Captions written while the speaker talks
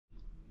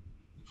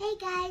Hey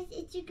guys,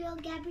 it's your girl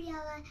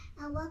Gabriella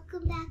and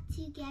welcome back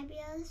to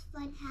Gabriella's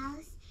Fun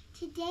House.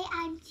 Today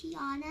I'm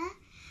Tiana.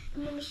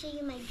 I'm going to show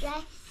you my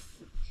dress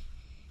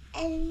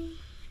and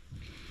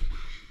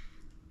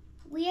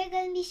we are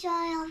going to be showing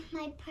off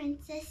my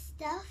princess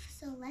stuff,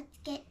 so let's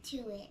get to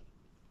it.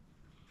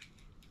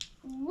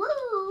 Woo,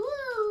 woo,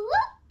 woo!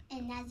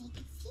 And as you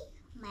can see,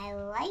 my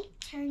light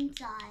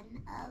turns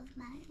on of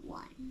my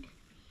wand.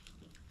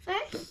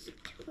 First,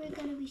 we're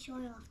going to be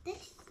showing off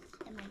this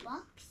in my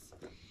box.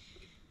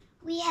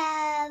 We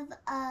have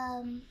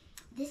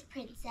this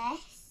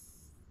princess.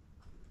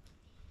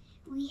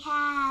 We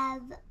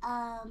have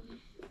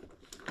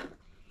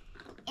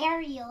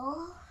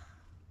Ariel.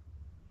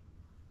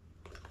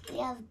 We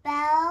have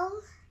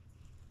Belle.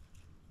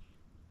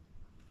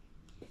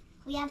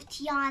 We have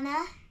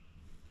Tiana.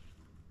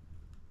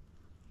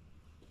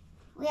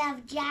 We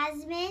have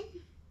Jasmine.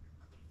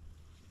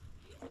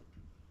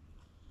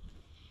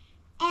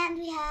 And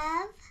we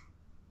have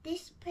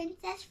this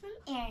princess from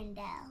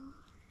Arendelle.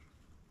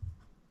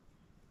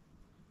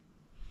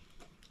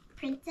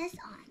 Princess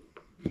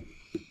on.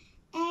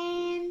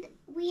 And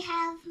we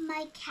have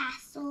my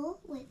castle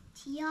with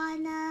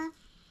Tiana,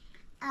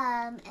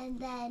 and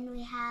then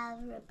we have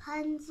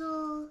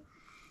Rapunzel,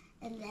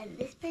 and then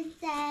this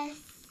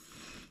princess,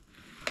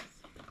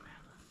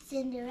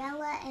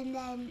 Cinderella, and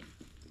then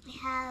we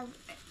have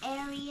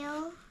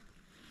Ariel,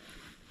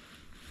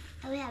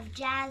 and we have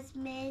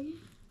Jasmine,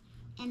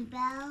 and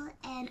Belle,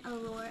 and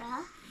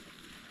Aurora.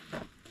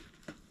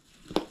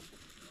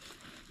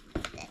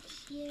 Put that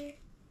here.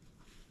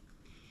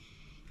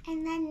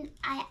 And then,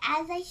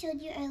 as I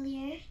showed you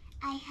earlier,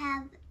 I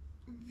have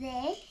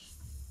this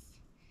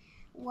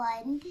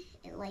wand.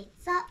 It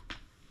lights up.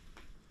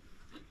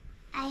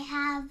 I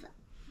have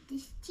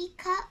this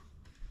teacup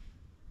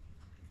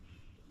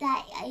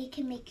that you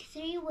can make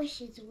 3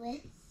 wishes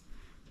with.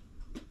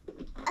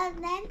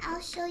 And then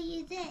I'll show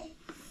you this.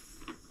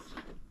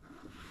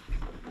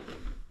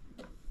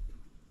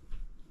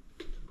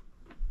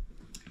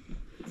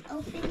 Let's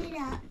open it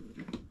up.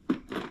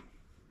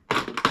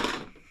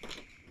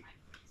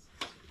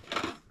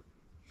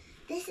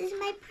 This is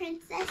my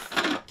princess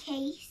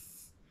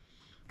suitcase.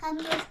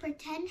 Comes with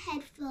pretend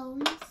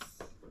headphones,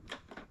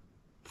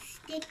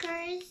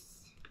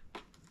 stickers,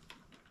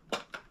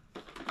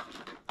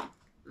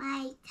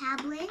 my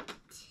tablet,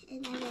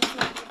 and then there's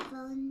the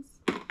headphones.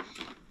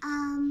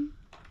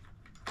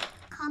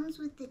 Comes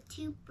with the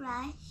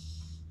toothbrush,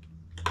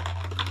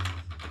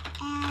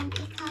 and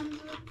it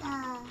comes with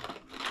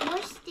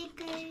more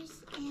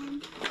stickers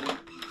and a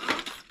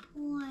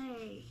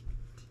passport.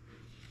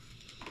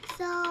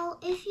 So,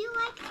 if you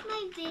liked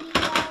my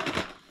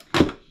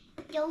video,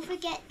 don't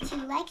forget to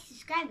like,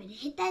 subscribe, and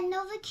hit that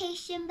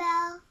notification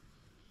bell.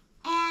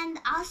 And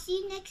I'll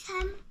see you next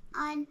time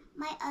on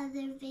my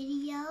other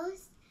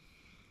videos.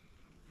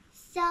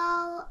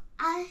 So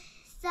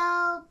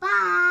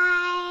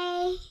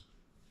bye!